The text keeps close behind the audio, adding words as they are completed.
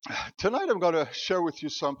Tonight I'm going to share with you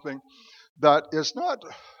something that is not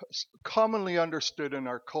commonly understood in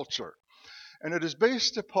our culture, and it is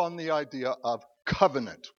based upon the idea of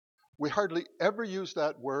covenant. We hardly ever use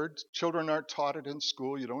that word. Children aren't taught it in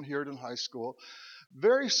school. You don't hear it in high school.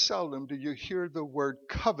 Very seldom do you hear the word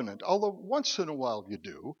covenant, although once in a while you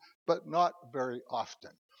do, but not very often.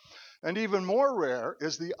 And even more rare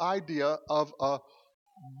is the idea of a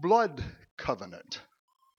blood covenant.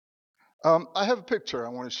 I have a picture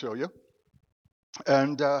I want to show you.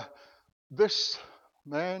 And this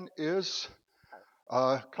man is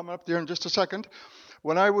coming up there in just a second.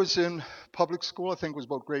 When I was in public school, I think it was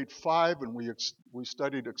about grade 5, and we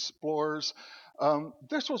studied explorers.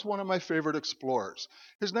 This was one of my favorite explorers.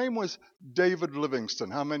 His name was David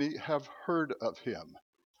Livingstone. How many have heard of him?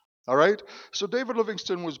 All right. So David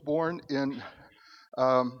Livingstone was born in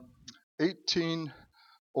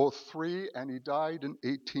 1803, and he died in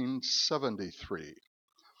 1873.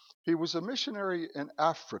 He was a missionary in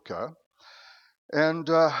Africa, and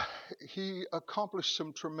he accomplished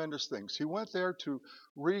some tremendous things. He went there to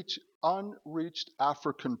reach unreached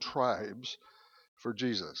African tribes for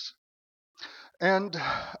Jesus. And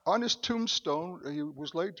on his tombstone, he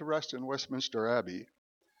was laid to rest in Westminster Abbey.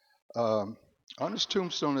 On his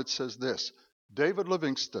tombstone, it says this: David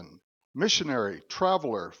Livingstone, missionary,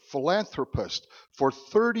 traveler, philanthropist. For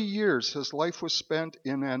 30 years, his life was spent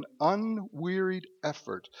in an unwearied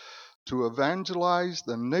effort to evangelize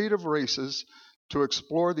the native races, to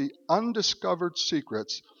explore the undiscovered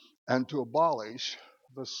secrets, and to abolish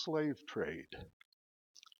the slave trade.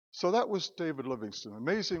 So that was David Livingstone,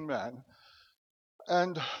 amazing man.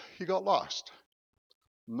 And he got lost.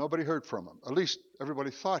 Nobody heard from him. At least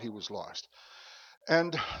everybody thought he was lost.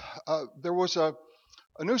 And there was a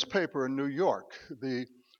newspaper in New York, the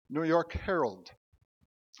New York Herald.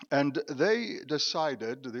 And they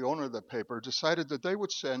decided, the owner of the paper decided that they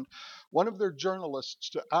would send one of their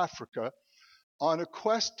journalists to Africa on a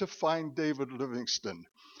quest to find David Livingstone.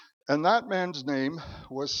 And that man's name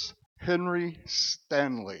was Henry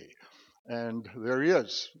Stanley. And there he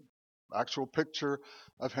is, actual picture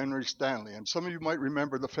of Henry Stanley. And some of you might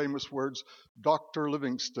remember the famous words, Dr.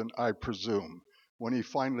 Livingstone, I presume, when he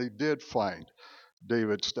finally did find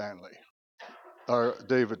David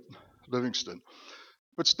Livingstone.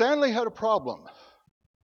 But Stanley had a problem.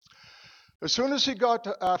 As soon as he got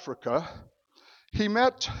to Africa, he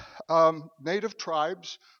met native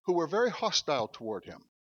tribes who were very hostile toward him.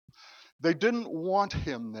 They didn't want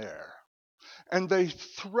him there, and they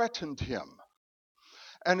threatened him.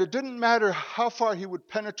 And it didn't matter how far he would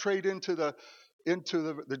penetrate into the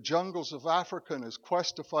jungles of Africa in his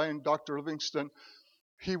quest to find Dr. Livingstone.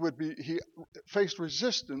 He faced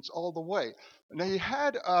resistance all the way. Now he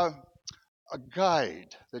had a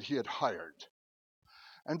guide that he had hired,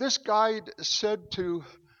 and this guide said to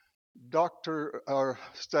Dr.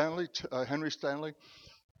 Henry Stanley,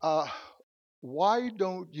 why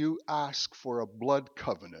don't you ask for a blood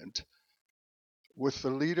covenant with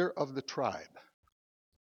the leader of the tribe?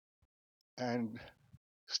 And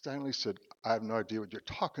Stanley said, I have no idea what you're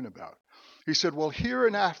talking about. He said, well, here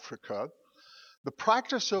in Africa, the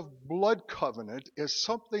practice of blood covenant is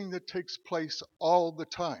something that takes place all the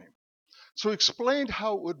time. So he explained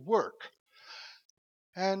how it would work.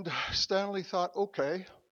 And Stanley thought, okay,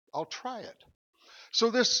 I'll try it. So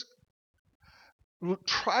this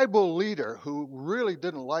tribal leader who really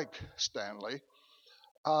didn't like Stanley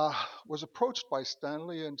was approached by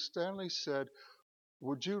Stanley, and Stanley said,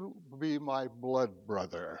 would you be my blood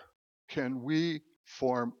brother? Can we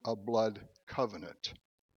form a blood covenant?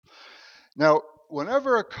 Now,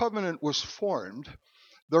 whenever a covenant was formed,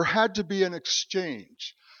 there had to be an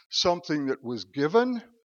exchange, something that was given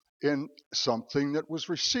and something that was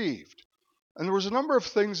received. And there was a number of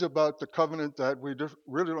things about the covenant that we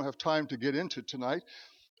really don't have time to get into tonight,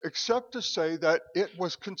 except to say that it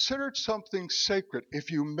was considered something sacred.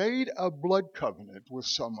 If you made a blood covenant with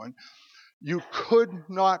someone, you could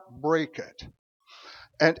not break it.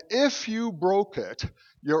 And if you broke it,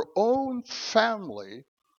 your own family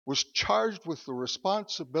was charged with the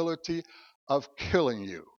responsibility of killing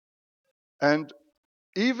you. And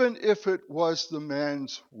even if it was the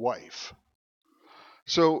man's wife.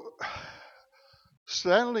 So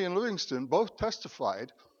Stanley and Livingstone both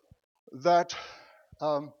testified that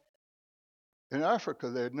in Africa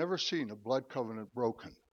they had never seen a blood covenant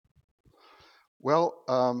broken. Well,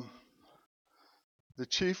 the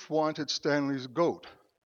chief wanted Stanley's goat.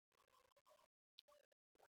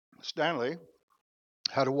 Stanley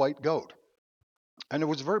had a white goat. And it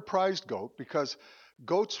was a very prized goat because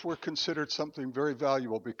goats were considered something very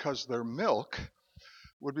valuable because their milk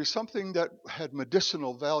would be something that had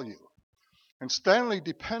medicinal value. And Stanley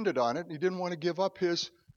depended on it, and he didn't want to give up his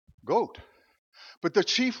goat. But the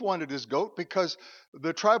chief wanted his goat because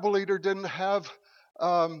the tribal leader didn't have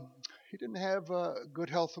good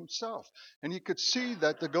health himself, and he could see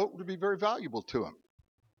that the goat would be very valuable to him.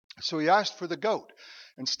 So he asked for the goat,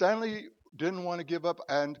 and Stanley didn't want to give up,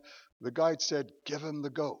 and the guide said, "Give him the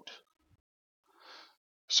goat."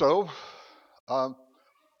 So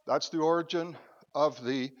that's the origin of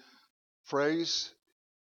the phrase,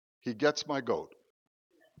 "He gets my goat."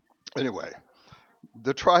 Anyway,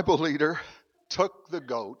 the tribal leader took the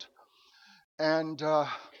goat, and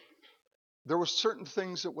there were certain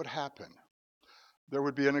things that would happen. There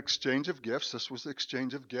would be an exchange of gifts. This was the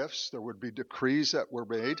exchange of gifts. There would be decrees that were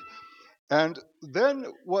made. And then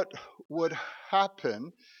what would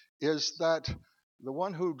happen is that the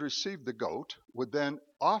one who received the goat would then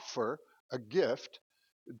offer a gift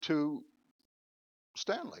to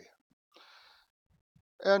Stanley.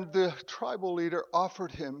 And the tribal leader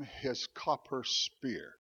offered him his copper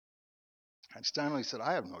spear. And Stanley said,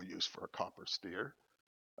 "I have no use for a copper spear.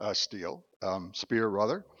 And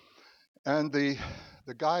the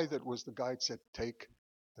guy that was the guide said, "Take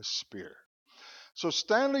the spear." So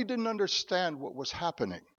Stanley didn't understand what was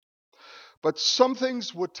happening. But some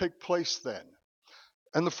things would take place then.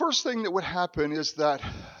 And the first thing that would happen is that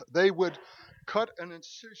they would cut an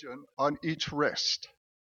incision on each wrist.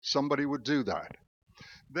 Somebody would do that.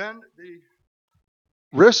 Then the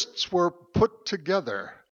wrists were put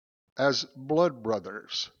together as blood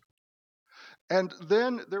brothers. And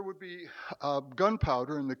then there would be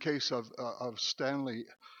gunpowder, in the case of Stanley,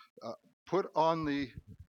 put on the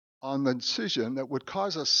incision that would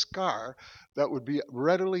cause a scar that would be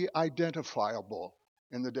readily identifiable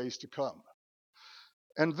in the days to come.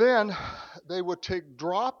 And then they would take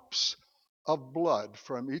drops of blood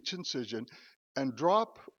from each incision and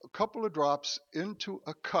drop a couple of drops into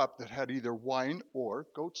a cup that had either wine or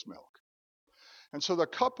goat's milk. And so the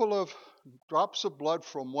couple of drops of blood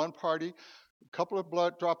from one party, a couple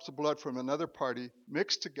of drops of blood from another party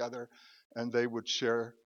mixed together, and they would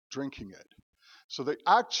share drinking it. So they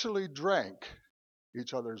actually drank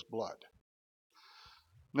each other's blood.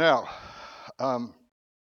 Now,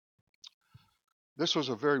 this was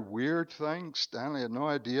a very weird thing. Stanley had no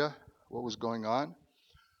idea what was going on.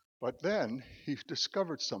 But then he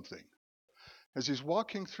discovered something. As he's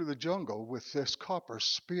walking through the jungle with this copper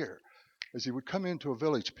spear, as he would come into a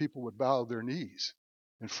village, people would bow their knees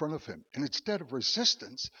in front of him. And instead of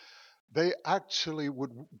resistance, they actually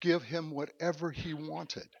would give him whatever he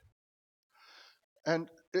wanted.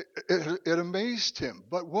 And it amazed him.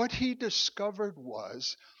 But what he discovered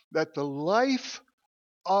was that the life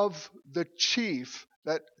of the chief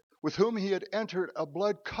with whom he had entered a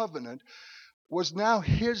blood covenant was now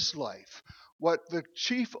his life. What the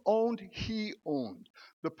chief owned, he owned.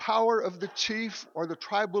 The power of the chief or the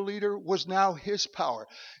tribal leader was now his power.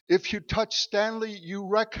 If you touched Stanley, you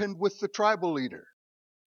reckoned with the tribal leader.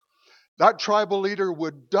 That tribal leader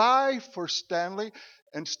would die for Stanley,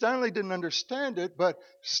 and Stanley didn't understand it, but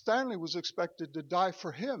Stanley was expected to die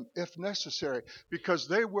for him if necessary, because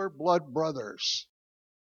they were blood brothers.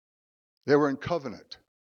 They were in covenant.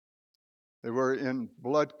 They were in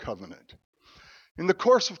blood covenant. In the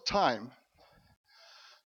course of time,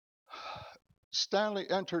 Stanley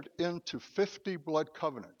entered into 50 blood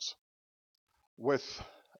covenants with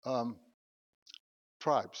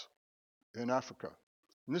tribes in Africa.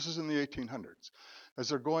 And this is in the 1800s, as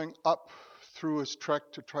they're going up through his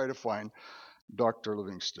trek to try to find Dr.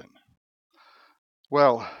 Livingstone.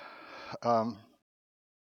 Well,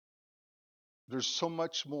 there's so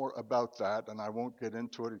much more about that, and I won't get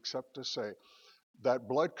into it except to say that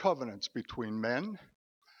blood covenants between men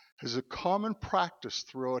is a common practice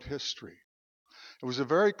throughout history. It was a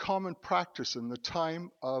very common practice in the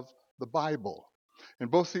time of the Bible, in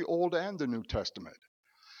both the Old and the New Testament.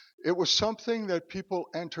 It was something that people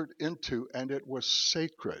entered into, and it was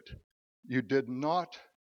sacred. You did not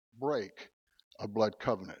break a blood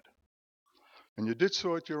covenant, and you did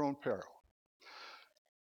so at your own peril.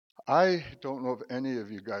 I don't know if any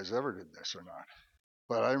of you guys ever did this or not,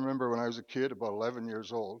 but I remember when I was a kid, about 11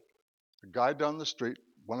 years old, a guy down the street,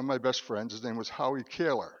 one of my best friends, his name was Howie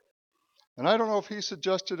Kaler. And I don't know if he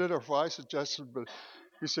suggested it or if I suggested, but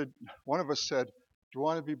he said, one of us said, "Do you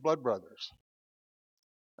want to be blood brothers?"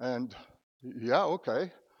 And yeah,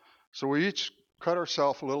 okay. So we each cut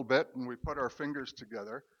ourselves a little bit and we put our fingers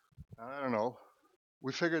together. I don't know.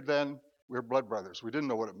 We figured then we're blood brothers. We didn't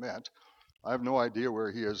know what it meant. I have no idea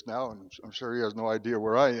where he is now, and I'm sure he has no idea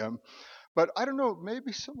where I am. But I don't know,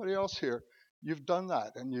 maybe somebody else here, you've done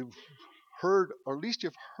that and you've heard, or at least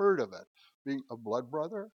you've heard of it, being a blood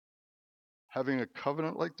brother, having a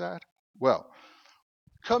covenant like that. Well,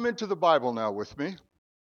 come into the Bible now with me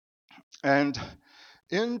and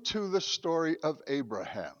into the story of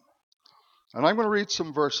Abraham. And I'm going to read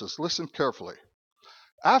some verses. Listen carefully.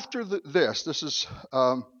 After this is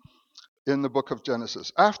in the book of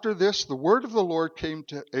Genesis. After this, the word of the Lord came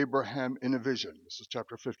to Abraham in a vision. This is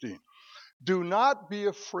chapter 15. Do not be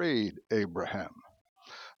afraid, Abraham.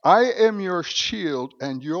 I am your shield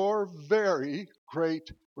and your very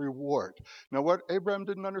great reward. Now, what Abraham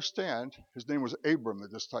didn't understand, his name was Abram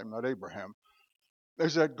at this time, not Abraham,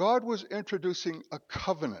 is that God was introducing a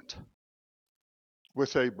covenant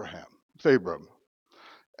with Abram.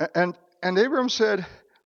 And Abram said,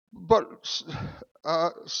 but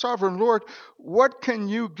sovereign Lord, what can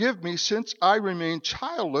you give me since I remain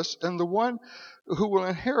childless, and the one who will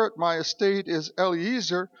inherit my estate is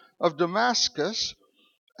Eliezer of Damascus?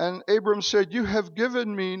 And Abram said, you have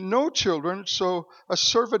given me no children, so a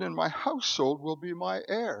servant in my household will be my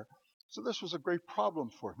heir. So this was a great problem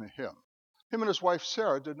for him. Him and his wife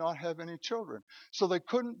Sarah did not have any children, so they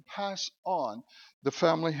couldn't pass on the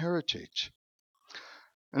family heritage.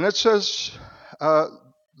 And it says,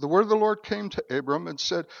 the word of the Lord came to Abram and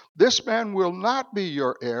said, this man will not be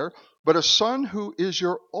your heir, but a son who is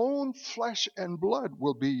your own flesh and blood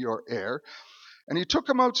will be your heir. And he took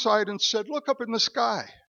him outside and said, look up in the sky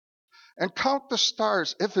and count the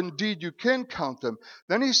stars, if indeed you can count them.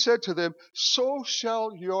 Then he said to them, so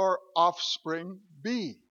shall your offspring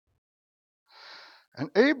be. And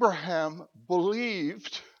Abraham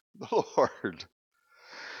believed the Lord,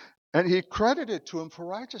 and he credited to him for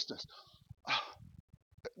righteousness.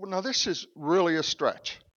 Now, this is really a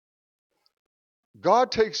stretch.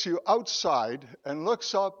 God takes you outside and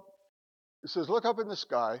looks up, he says, look up in the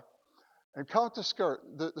sky and count the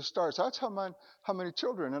stars. That's how many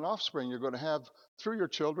children and offspring you're going to have through your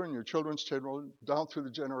children's children, down through the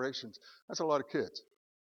generations. That's a lot of kids.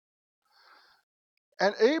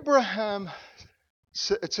 And Abraham,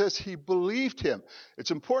 it says he believed him.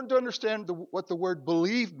 It's important to understand what the word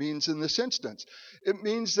believe means in this instance. It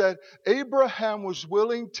means that Abraham was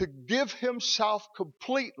willing to give himself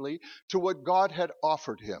completely to what God had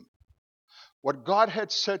offered him, what God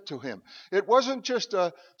had said to him. It wasn't just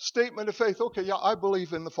a statement of faith. Okay, yeah, I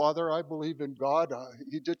believe in the Father. I believe in God.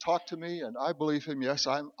 He did talk to me, and I believe him. Yes,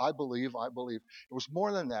 I believe. It was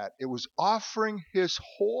more than that. It was offering his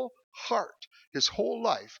whole heart, his whole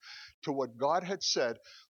life to what God had said,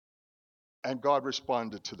 and God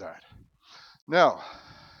responded to that. Now,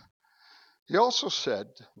 he also said,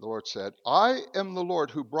 the Lord said, I am the Lord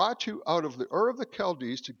who brought you out of the Ur of the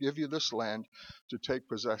Chaldees to give you this land to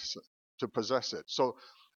possess it. So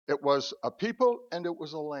it was a people and it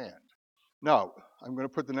was a land. Now, I'm going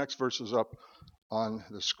to put the next verses up on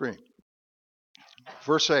the screen.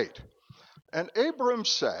 Verse 8. And Abram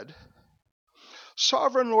said,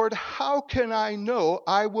 Sovereign Lord, how can I know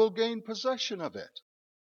I will gain possession of it?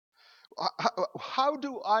 How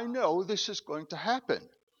do I know this is going to happen?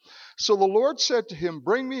 So the Lord said to him,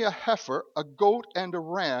 bring me a heifer, a goat, and a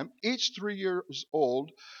ram, each 3 years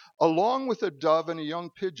old, along with a dove and a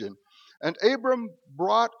young pigeon. And Abram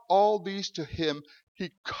brought all these to him.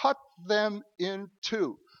 He cut them in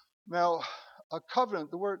two. Now, a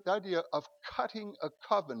covenant, the idea of cutting a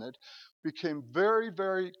covenant became very,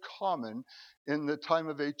 very common in the time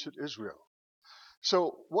of ancient Israel.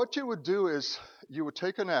 So what you would do is you would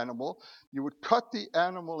take an animal, you would cut the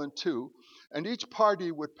animal in two, and each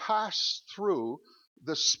party would pass through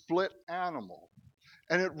the split animal.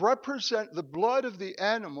 And the blood of the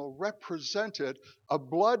animal represented a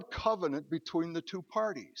blood covenant between the two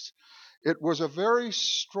parties. It was a very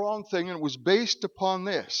strong thing, and it was based upon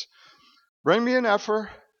this. Bring me an heifer,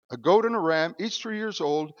 a goat and a ram, each 3 years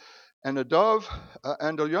old, and a dove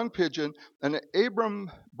and a young pigeon. And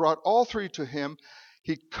Abram brought all three to him.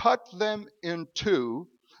 He cut them in two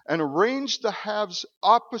and arranged the halves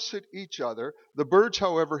opposite each other. The birds,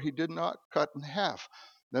 however, he did not cut in half.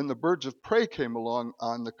 Then the birds of prey came along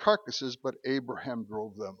on the carcasses, but Abraham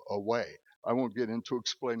drove them away. I won't get into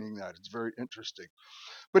explaining that. It's very interesting.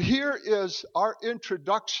 But here is our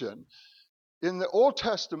introduction in the Old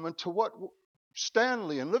Testament to what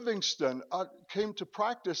Stanley and Livingston came to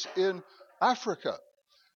practice in Africa,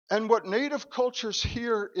 and what native cultures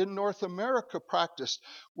here in North America practiced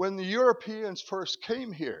when the Europeans first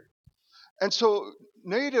came here. And so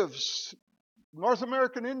natives, North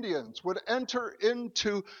American Indians, would enter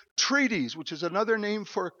into treaties, which is another name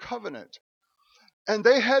for a covenant. And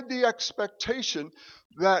they had the expectation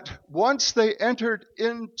that once they entered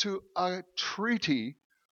into a treaty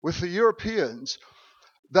with the Europeans,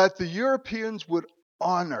 that the Europeans would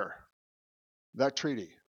honor that treaty.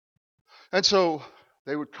 And so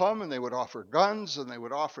They would come and they would offer guns and they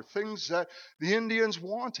would offer things that the Indians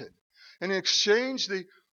wanted. And in exchange, the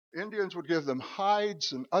Indians would give them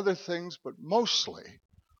hides and other things, but mostly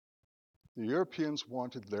the Europeans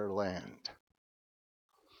wanted their land.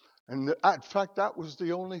 And in fact, that was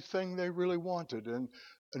the only thing they really wanted. And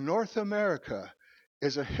North America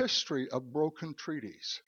is a history of broken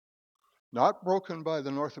treaties. Not broken by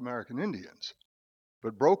the North American Indians,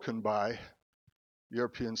 but broken by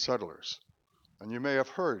European settlers. And you may have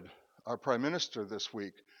heard our Prime Minister this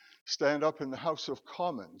week stand up in the House of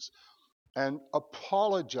Commons and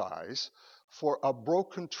apologize for a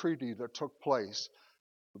broken treaty that took place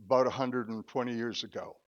about 120 years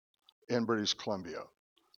ago in British Columbia,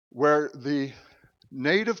 where the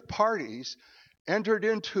native parties entered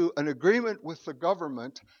into an agreement with the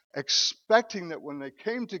government, expecting that when they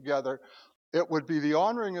came together, it would be the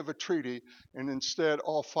honoring of a treaty, and instead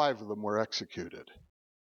all 5 of them were executed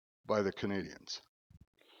by the Canadians.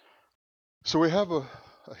 So we have a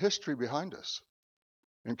history behind us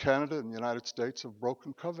in Canada and the United States of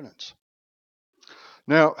broken covenants.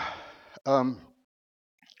 Now, I'm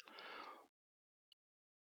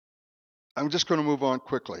just going to move on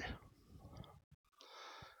quickly.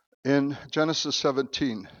 In Genesis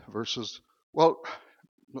 17,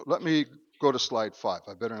 let me go to slide 5.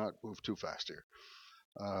 I better not move too fast here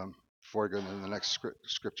before I go into the next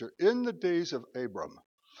scripture. In the days of Abram,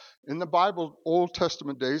 in the Bible, Old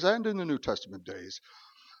Testament days and in the New Testament days,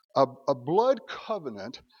 a blood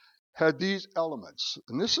covenant had these elements.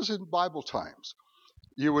 And this is in Bible times.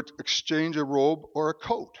 You would exchange a robe or a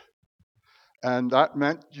coat. And that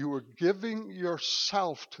meant you were giving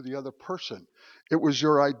yourself to the other person. It was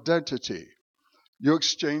your identity. You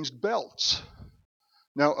exchanged belts.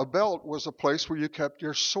 Now, a belt was a place where you kept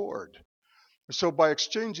your sword. So by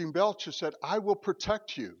exchanging belts, you said, I will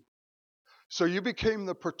protect you. So you became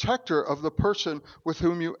the protector of the person with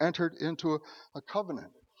whom you entered into a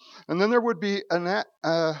covenant. And then there would be an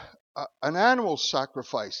animal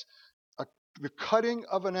sacrifice, the cutting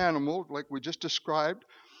of an animal, like we just described,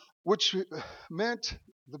 which meant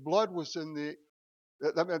the blood was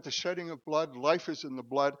that meant the shedding of blood. Life is in the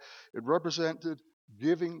blood. It represented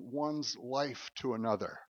giving one's life to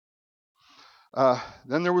another.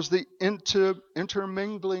 Then there was the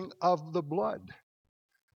intermingling of the blood.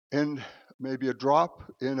 And maybe a drop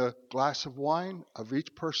in a glass of wine of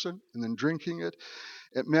each person and then drinking it.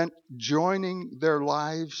 It meant joining their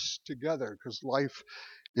lives together because life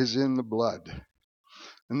is in the blood.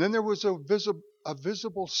 And then there was a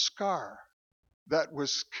visible scar that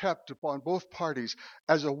was kept upon both parties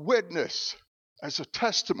as a witness, as a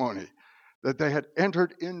testimony that they had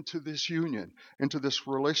entered into this union, into this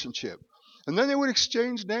relationship. And then they would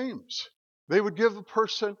exchange names. They would give the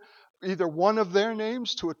person either one of their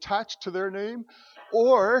names to attach to their name,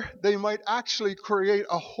 or they might actually create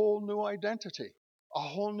a whole new identity, a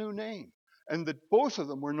whole new name, and that both of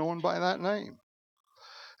them were known by that name.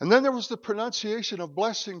 And then there was the pronunciation of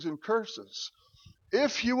blessings and curses.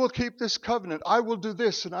 If you will keep this covenant, I will do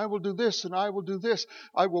this, and I will do this, and I will do this.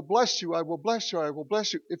 I will bless you, I will bless you, I will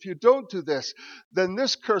bless you. If you don't do this, then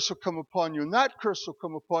this curse will come upon you, and that curse will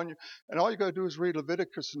come upon you. And all you got to do is read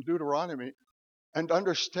Leviticus and Deuteronomy and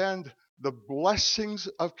understand the blessings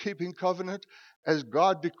of keeping covenant as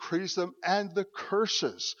God decrees them and the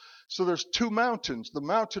curses. So there's 2 mountains, the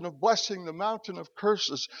mountain of blessing, the mountain of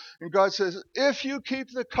curses. And God says, if you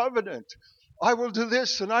keep the covenant, I will do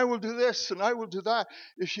this and I will do this and I will do that.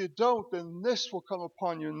 If you don't, then this will come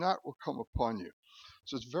upon you and that will come upon you.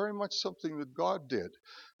 So it's very much something that God did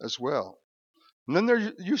as well. And then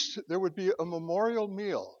there would be a memorial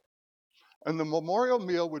meal. And the memorial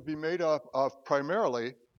meal would be made up of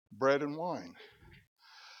primarily bread and wine.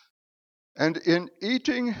 And in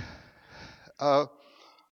eating the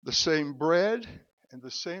same bread and the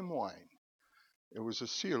same wine, it was a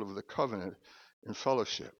seal of the covenant in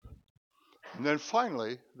fellowship. And then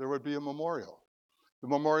finally, there would be a memorial. The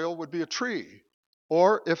memorial would be a tree.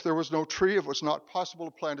 Or if there was no tree, if it was not possible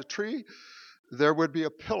to plant a tree, there would be a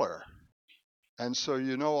pillar. And so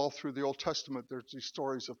you know all through the Old Testament, there's these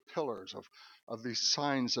stories of pillars, of these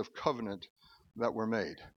signs of covenant that were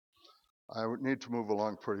made. I would need to move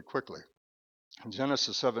along pretty quickly. In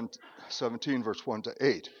Genesis 17, verse 1 to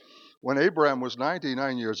 8. When Abraham was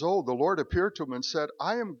 99 years old, the Lord appeared to him and said,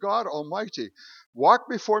 I am God Almighty. Walk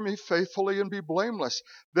before me faithfully and be blameless.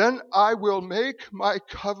 Then I will make my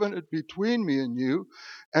covenant between me and you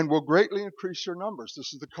and will greatly increase your numbers.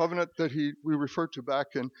 This is the covenant that we referred to back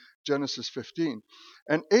in Genesis 15.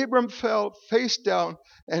 And Abram fell face down,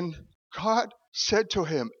 and God said to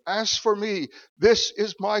him, as for me, this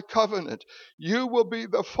is my covenant. You will be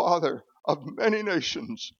the father of many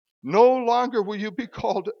nations. No longer will you be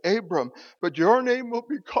called Abram, but your name will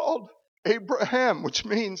be called Abraham, which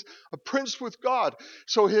means a prince with God.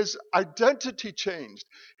 So his identity changed,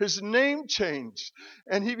 his name changed,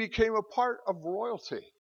 and he became a part of royalty,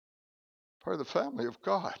 part of the family of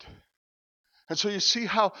God. And so you see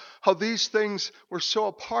how these things were so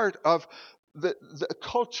a part of the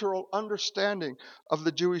cultural understanding of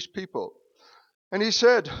the Jewish people. And he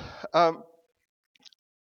said,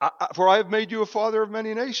 for I have made you a father of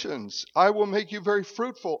many nations. I will make you very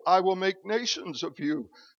fruitful. I will make nations of you,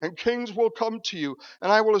 and kings will come to you.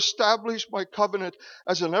 And I will establish my covenant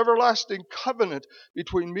as an everlasting covenant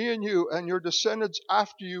between me and you and your descendants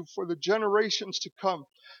after you for the generations to come,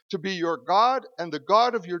 to be your God and the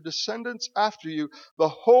God of your descendants after you. The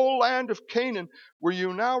whole land of Canaan, where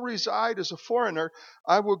you now reside as a foreigner,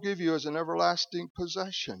 I will give you as an everlasting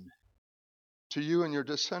possession to you and your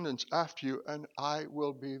descendants after you, and I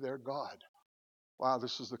will be their God. Wow,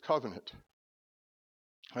 this is the covenant.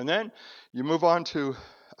 And then you move on to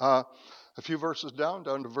a few verses down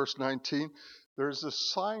to verse 19. There's a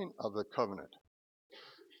sign of the covenant.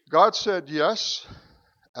 God said yes,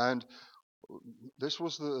 and this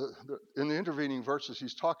was in the intervening verses,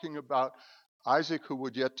 he's talking about Isaac who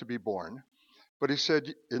would yet to be born. But he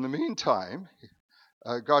said, in the meantime,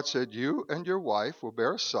 God said, you and your wife will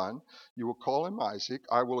bear a son. You will call him Isaac.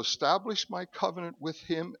 I will establish my covenant with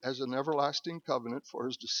him as an everlasting covenant for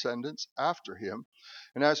his descendants after him.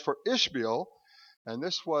 And as for Ishmael, and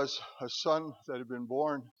this was a son that had been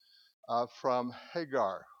born from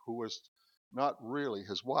Hagar, who was not really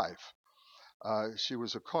his wife. She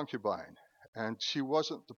was a concubine, and she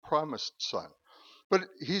wasn't the promised son. But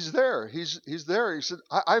he's there. He's there. He said,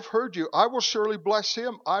 I've heard you. I will surely bless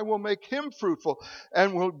him. I will make him fruitful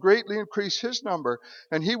and will greatly increase his number.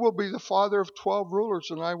 And he will be the father of 12 rulers,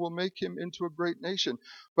 and I will make him into a great nation.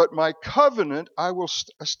 But my covenant I will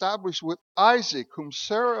establish with Isaac, whom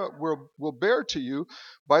Sarah will bear to you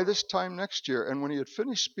by this time next year. And when he had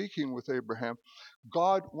finished speaking with Abraham,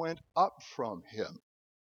 God went up from him.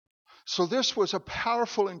 So this was a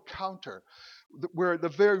powerful encounter where the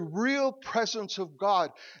very real presence of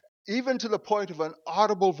God, even to the point of an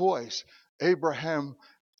audible voice, Abraham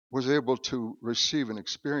was able to receive and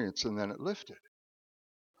experience, and then it lifted.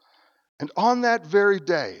 And on that very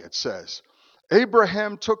day, it says,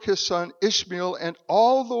 Abraham took his son Ishmael and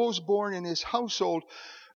all those born in his household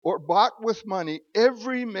or bought with money,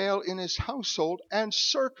 every male in his household, and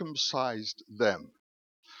circumcised them.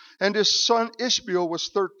 And his son Ishmael was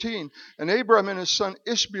 13. And Abraham and his son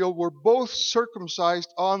Ishmael were both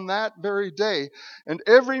circumcised on that very day. And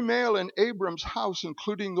every male in Abram's house,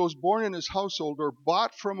 including those born in his household or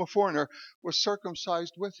bought from a foreigner, was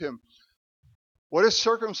circumcised with him. What is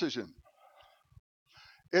circumcision?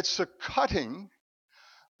 It's the cutting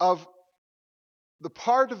of the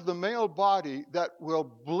part of the male body that will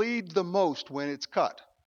bleed the most when it's cut.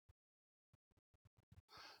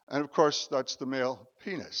 And of course, that's the male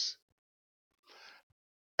penis.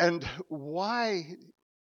 And why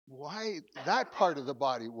that part of the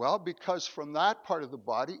body? Well, because from that part of the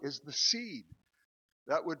body is the seed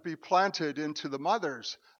that would be planted into the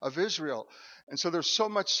mothers of Israel. And so there's so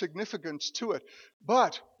much significance to it.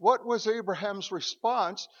 But what was Abraham's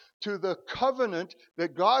response to the covenant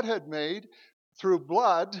that God had made through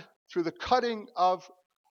blood, through the cutting of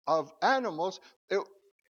animals?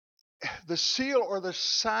 The seal or the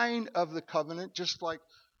sign of the covenant, just like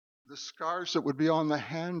the scars that would be on the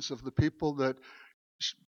hands of the people that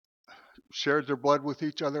shared their blood with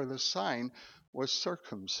each other, the sign was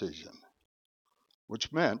circumcision,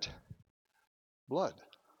 which meant blood.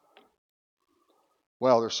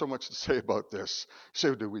 Well, there's so much to say about this.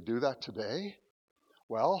 So do we do that today?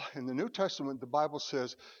 Well, in the New Testament, the Bible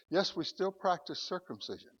says, yes, we still practice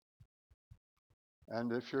circumcision.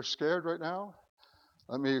 And if you're scared right now,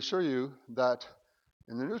 let me assure you that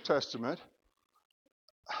in the New Testament,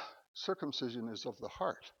 circumcision is of the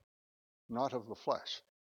heart, not of the flesh.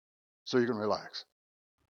 So you can relax.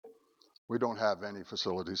 We don't have any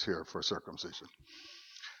facilities here for circumcision.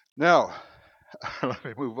 Now, let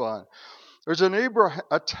me move on. There's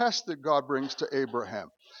a test that God brings to Abraham.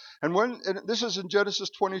 And this is in Genesis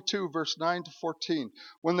 22, verse 9 to 14.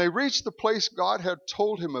 When they reached the place God had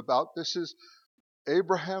told him about, this is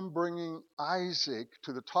Abraham bringing Isaac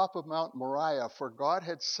to the top of Mount Moriah, for God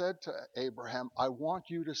had said to Abraham, I want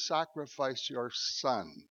you to sacrifice your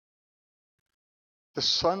son. The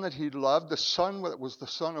son that he loved, the son that was the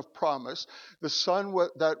son of promise, the son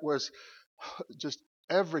that was just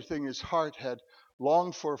everything his heart had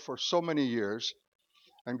longed for so many years.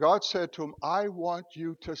 And God said to him, I want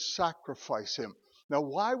you to sacrifice him. Now,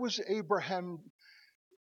 why was Abraham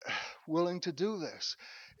willing to do this?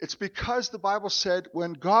 It's because the Bible said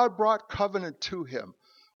when God brought covenant to him,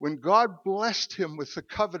 when God blessed him with the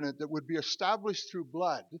covenant that would be established through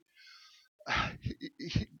blood,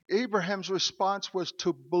 Abraham's response was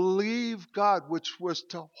to believe God, which was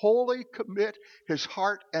to wholly commit his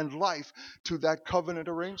heart and life to that covenant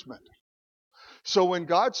arrangement. So when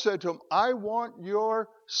God said to him, I want your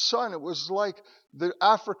son, it was like the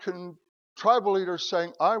African tribal leader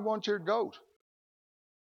saying, I want your goat.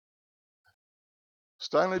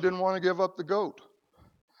 Stanley didn't want to give up the goat.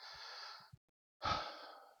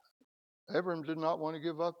 Abraham did not want to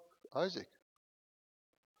give up Isaac.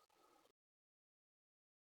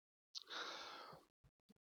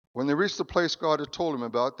 When they reached the place God had told him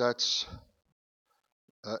about, that's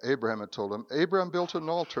Abraham had told him, Abraham built an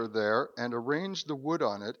altar there and arranged the wood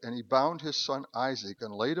on it, and he bound his son Isaac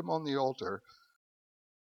and laid him on the altar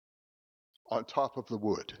on top of the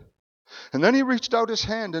wood. And then he reached out his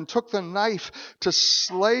hand and took the knife to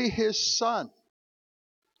slay his son.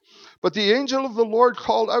 But the angel of the Lord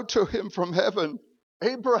called out to him from heaven,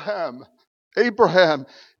 Abraham, Abraham.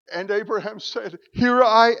 And Abraham said, Here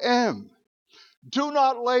I am. Do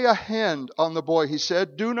not lay a hand on the boy, he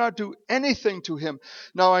said. Do not do anything to him.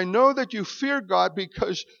 Now I know that you fear God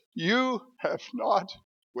because you have not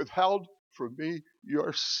withheld from me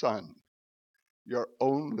your son, your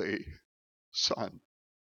only son.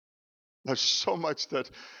 There's so much that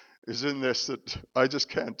is in this that I just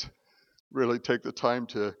can't really take the time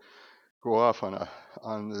to go off on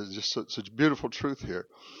just such beautiful truth here.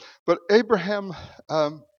 But Abraham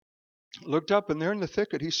looked up, and there in the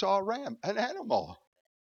thicket he saw a ram, an animal,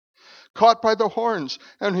 caught by the horns.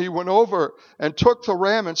 And he went over and took the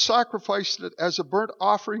ram and sacrificed it as a burnt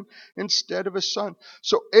offering instead of his son.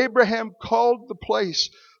 So Abraham called the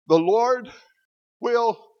place, The Lord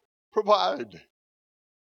will provide.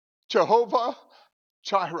 Jehovah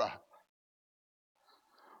Jireh.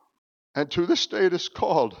 And to this day it is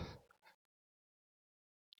called,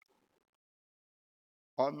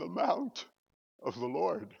 On the mount of the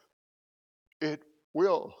Lord it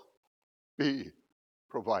will be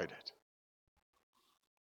provided.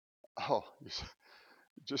 Oh,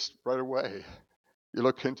 just right away, you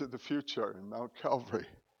look into the future in Mount Calvary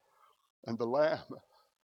and the Lamb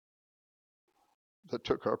that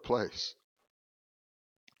took our place.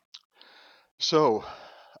 So,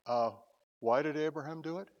 why did Abraham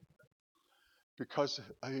do it? Because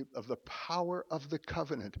of the power of the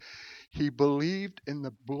covenant. He believed in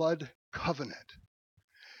the blood covenant.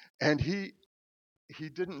 And he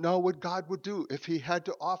didn't know what God would do. If he had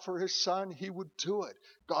to offer his son, he would do it.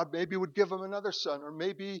 God maybe would give him another son, or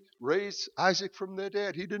maybe raise Isaac from the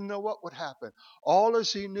dead. He didn't know what would happen. All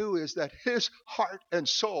as he knew is that his heart and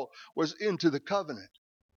soul was into the covenant.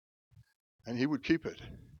 And he would keep it.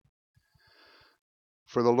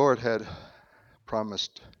 For the Lord had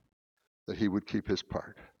promised that he would keep his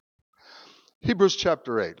part. Hebrews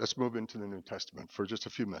chapter 8. Let's move into the New Testament for just a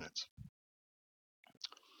few minutes.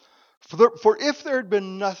 For if there had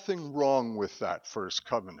been nothing wrong with that first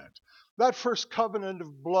covenant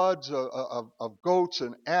of bloods, of goats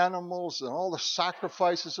and animals and all the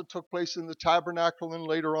sacrifices that took place in the tabernacle and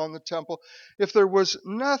later on the temple, if there was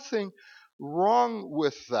nothing wrong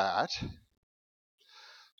with that,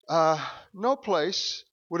 no place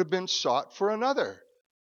would have been sought for another.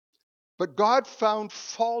 But God found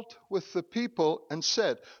fault with the people and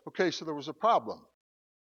said, okay, so there was a problem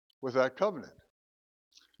with that covenant.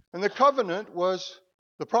 And the covenant was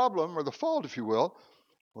the problem, or the fault, if you will,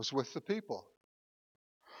 was with the people.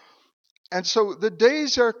 And so the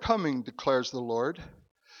days are coming, declares the Lord,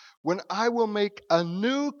 when I will make a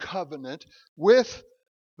new covenant with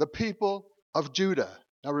the people of Judah.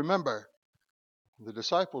 Now remember, the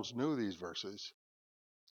disciples knew these verses.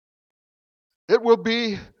 It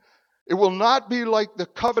will not be like the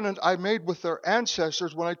covenant I made with their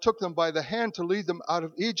ancestors when I took them by the hand to lead them out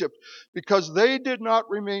of Egypt, because they did not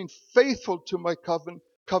remain faithful to my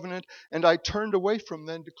covenant, and I turned away from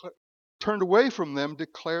them,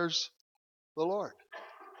 declares the Lord.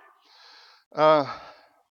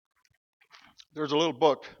 There's a little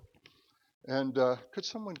book, and could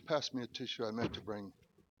someone pass me a tissue? I meant to bring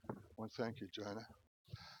one. Thank you, Joanna.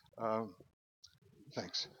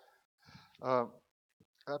 Thanks.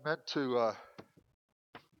 I meant to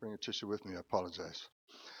bring a tissue with me. I apologize.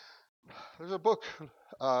 There's a book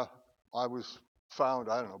I was found,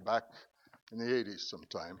 back in the 80s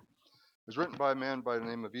sometime. It was written by a man by the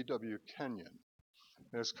name of E.W. Kenyon,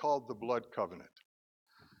 and it's called The Blood Covenant.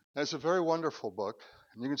 And it's a very wonderful book,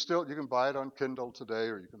 and you can buy it on Kindle today,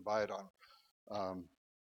 or you can buy it on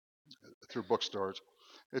through bookstores.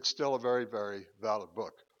 It's still a very, very valid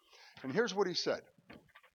book. And here's what he said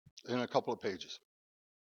in a couple of pages.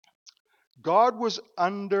 God was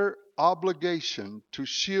under obligation to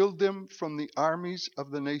shield them from the armies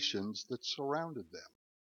of the nations that surrounded them,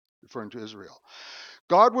 referring to Israel.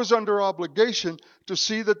 God was under obligation to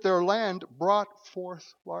see that their land brought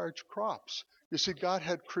forth large crops. You see, God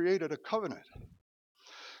had created a covenant.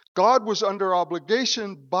 God was under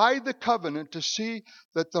obligation by the covenant to see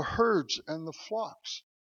that the herds and the flocks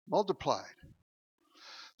multiplied.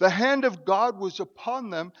 The hand of God was upon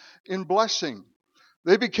them in blessing.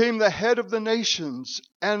 They became the head of the nations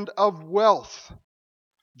and of wealth.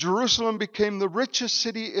 Jerusalem became the richest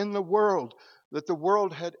city in the world that the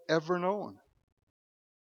world had ever known.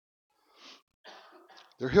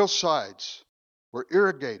 Their hillsides were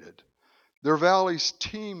irrigated. Their valleys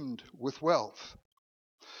teemed with wealth.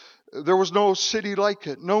 There was no city like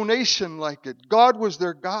it, no nation like it. God was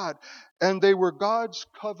their God, and they were God's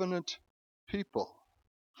covenant people.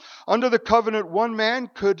 Under the covenant, one man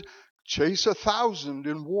could chase 1,000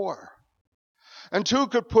 in war, and two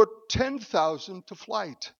could put 10,000 to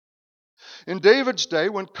flight. In David's day,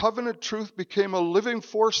 when covenant truth became a living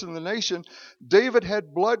force in the nation, David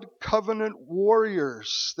had blood covenant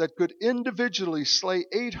warriors that could individually slay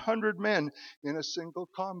 800 men in a single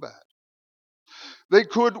combat. They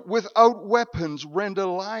could, without weapons, rend a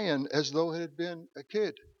lion as though it had been a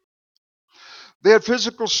kid. They had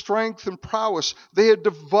physical strength and prowess. They had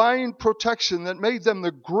divine protection that made them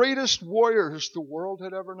the greatest warriors the world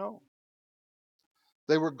had ever known.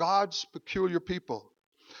 They were God's peculiar people.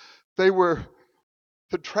 They were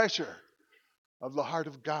the treasure of the heart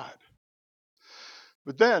of God.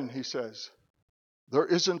 But then, he says, there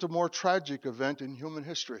isn't a more tragic event in human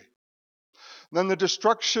history than the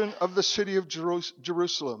destruction of the city of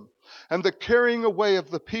Jerusalem and the carrying away of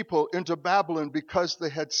the people into Babylon because they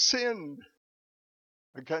had sinned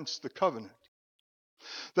against the covenant.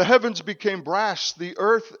 The heavens became brass, the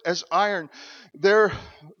earth as iron. Their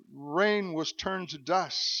rain was turned to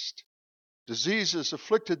dust. Diseases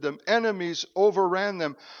afflicted them. Enemies overran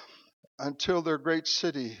them until their great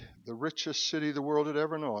city, the richest city the world had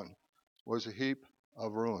ever known, was a heap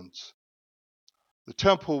of ruins. The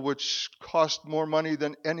temple, which cost more money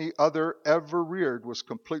than any other ever reared, was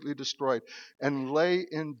completely destroyed and lay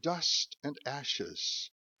in dust and ashes.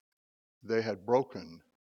 They had broken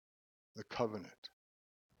the covenant.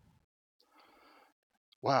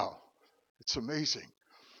 Wow, it's amazing.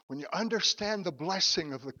 When you understand the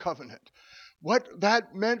blessing of the covenant, what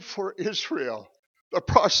that meant for Israel, the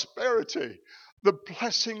prosperity, the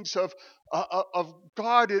blessings of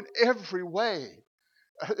God in every way.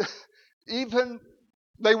 Even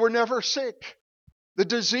they were never sick. The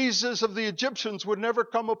diseases of the Egyptians would never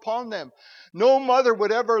come upon them. No mother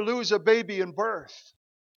would ever lose a baby in birth.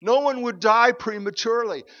 No one would die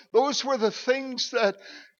prematurely. Those were the things that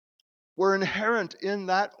were inherent in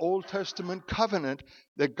that Old Testament covenant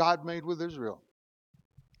that God made with Israel.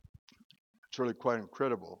 It's really quite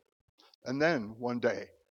incredible. And then one day,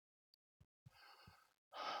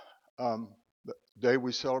 the day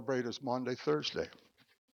we celebrate is Maundy Thursday.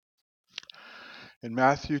 In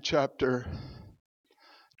Matthew chapter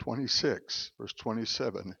 26, verse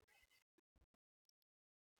 27, it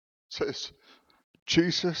says,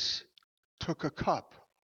 Jesus took a cup,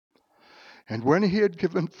 and when he had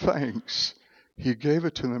given thanks, he gave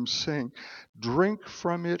it to them, saying, drink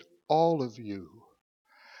from it, all of you.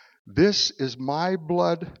 This is my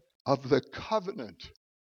blood of the covenant,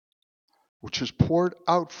 which is poured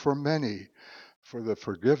out for many for the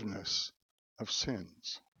forgiveness of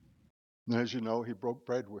sins. And as you know, he broke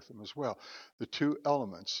bread with them as well. The two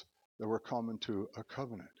elements that were common to a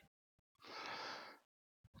covenant.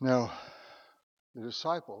 Now, the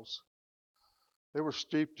disciples, they were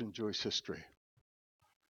steeped in Jewish history.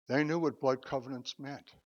 They knew what blood covenants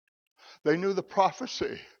meant. They knew the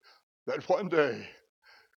prophecy that one day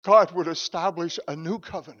God would establish a new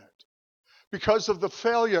covenant because of the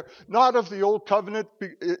failure, not of the old covenant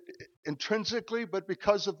intrinsically, but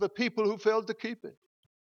because of the people who failed to keep it.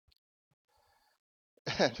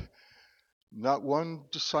 And not one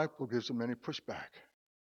disciple gives him any pushback.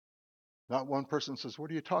 Not one person says, what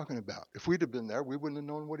are you talking about? If we'd have been there, we wouldn't have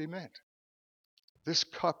known what he meant. This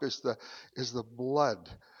cup is the blood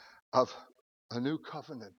of a new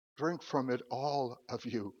covenant. Drink from it, all of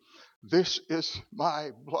you. This is my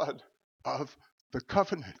blood of the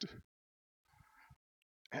covenant.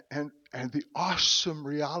 And the awesome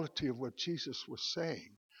reality of what Jesus was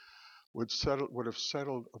saying would have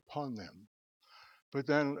settled upon them. But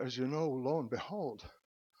then, as you know, lo and behold,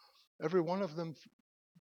 every one of them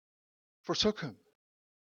forsook him.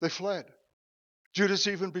 They fled. Judas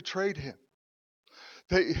even betrayed him.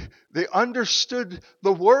 They understood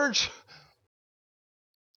the words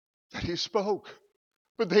that he spoke,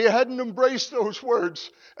 But they hadn't embraced those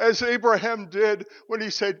words as Abraham did when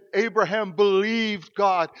he said Abraham believed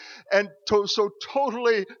God and so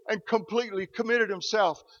totally and completely committed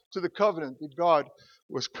himself to the covenant that God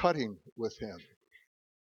was cutting with him.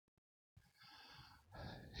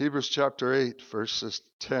 Hebrews chapter 8, verses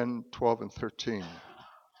 10, 12, and 13.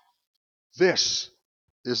 This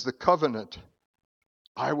is the covenant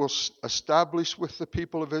I will establish with the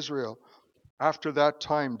people of Israel after that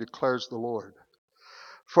time, declares the Lord.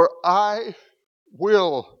 For I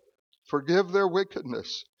will forgive their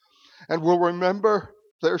wickedness and will remember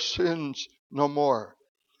their sins no more.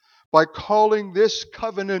 By calling this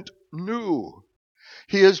covenant new,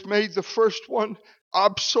 he has made the first one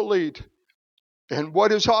obsolete. And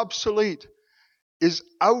what is obsolete is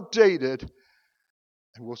outdated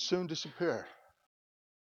and will soon disappear.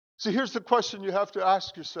 See, here's the question you have to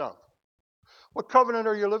ask yourself. What covenant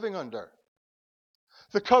are you living under?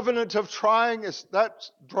 The covenant of trying, is that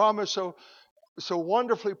drama so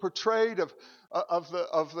wonderfully portrayed of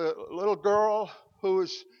the little girl who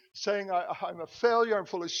is saying, I'm a failure, I'm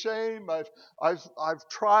full of shame, I've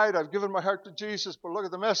tried, I've given my heart to Jesus, but look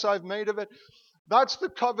at the mess I've made of it. That's the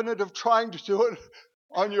covenant of trying to do it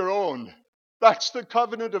on your own. That's the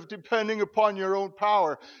covenant of depending upon your own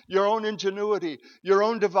power, your own ingenuity, your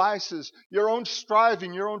own devices, your own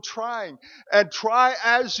striving, your own trying. And try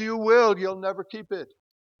as you will, you'll never keep it.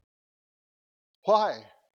 Why?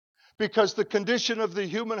 Because the condition of the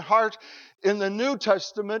human heart in the New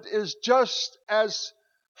Testament is just as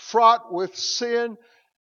fraught with sin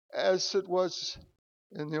as it was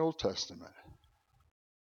in the Old Testament.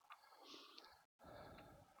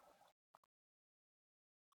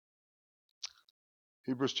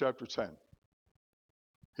 Hebrews chapter 10.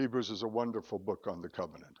 Hebrews is a wonderful book on the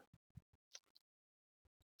covenant.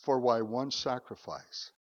 For by one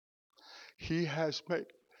sacrifice, he has made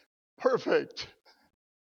perfect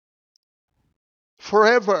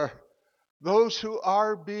forever those who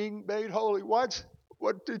are being made holy.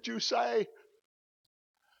 What did you say?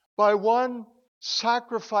 By one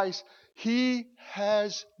sacrifice, he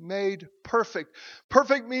has made perfect.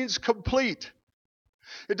 Perfect means complete.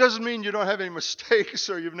 It doesn't mean you don't have any mistakes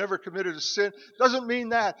or you've never committed a sin. It doesn't mean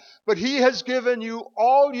that. But he has given you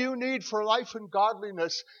all you need for life and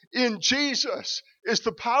godliness in Jesus is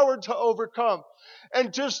the power to overcome.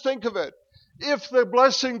 And just think of it. If the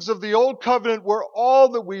blessings of the old covenant were all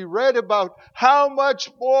that we read about, how much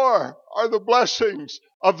more are the blessings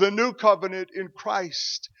of the new covenant in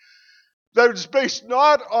Christ? That is based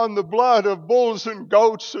not on the blood of bulls and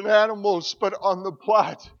goats and animals, but on the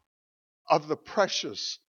blood of the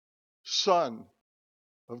precious Son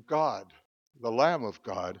of God, the Lamb of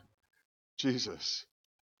God, Jesus.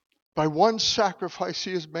 By one sacrifice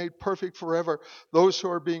he has made perfect forever those who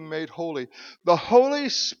are being made holy. The Holy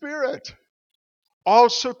Spirit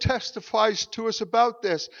also testifies to us about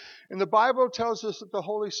this. And the Bible tells us that the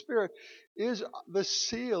Holy Spirit is the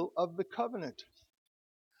seal of the covenant.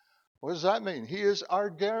 What does that mean? He is our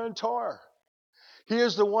guarantor. He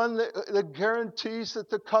is the one that guarantees that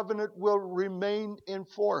the covenant will remain in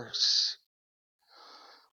force.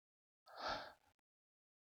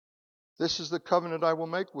 This is the covenant I will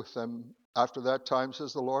make with them after that time,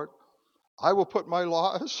 says the Lord. I will put my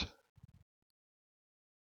laws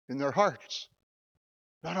in their hearts,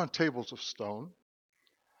 not on tables of stone.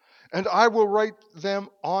 And I will write them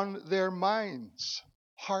on their minds,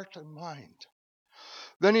 heart and mind.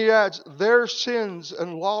 Then he adds, their sins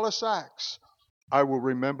and lawless acts I will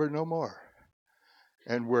remember no more.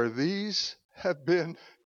 And where these have been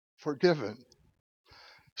forgiven,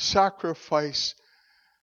 sacrifice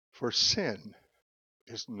for sin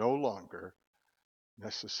is no longer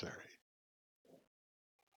necessary.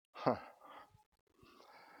 Huh.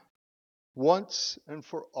 Once and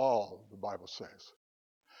for all, the Bible says.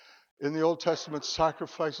 In the Old Testament,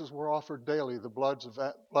 sacrifices were offered daily, the blood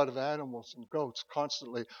of animals and goats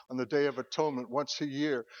constantly on the Day of Atonement once a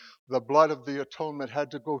year. The blood of the atonement had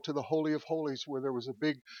to go to the Holy of Holies where it was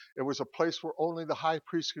a place where only the high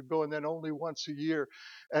priest could go and then only once a year.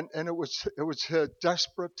 And it was a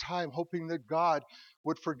desperate time hoping that God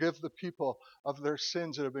would forgive the people of their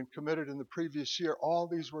sins that have been committed in the previous year. All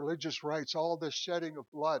these religious rites, all this shedding of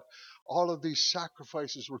blood, all of these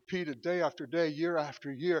sacrifices repeated day after day, year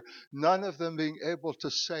after year, none of them being able to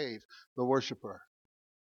save the worshiper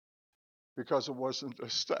because it wasn't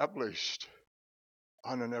established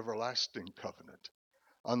on an everlasting covenant,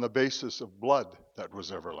 on the basis of blood that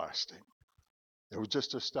was everlasting. It was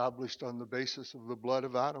just established on the basis of the blood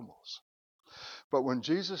of animals. But when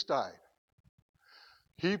Jesus died,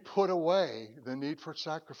 he put away the need for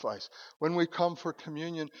sacrifice. When we come for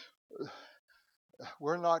communion,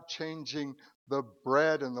 we're not changing the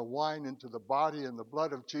bread and the wine into the body and the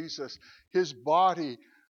blood of Jesus. His body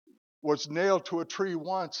was nailed to a tree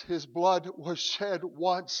once. His blood was shed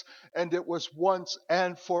once, and it was once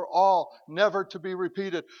and for all, never to be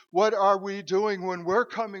repeated. What are we doing when we're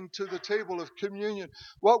coming to the table of communion?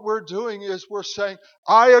 What we're doing is we're saying,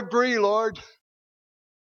 I agree, Lord.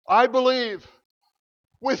 I believe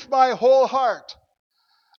with my whole heart.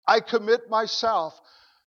 I commit myself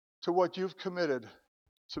to what you've committed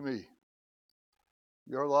to me.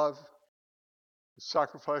 Your love, the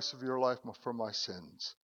sacrifice of your life for my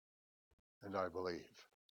sins. And I believe.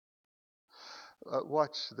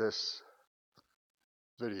 Watch this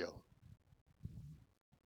video.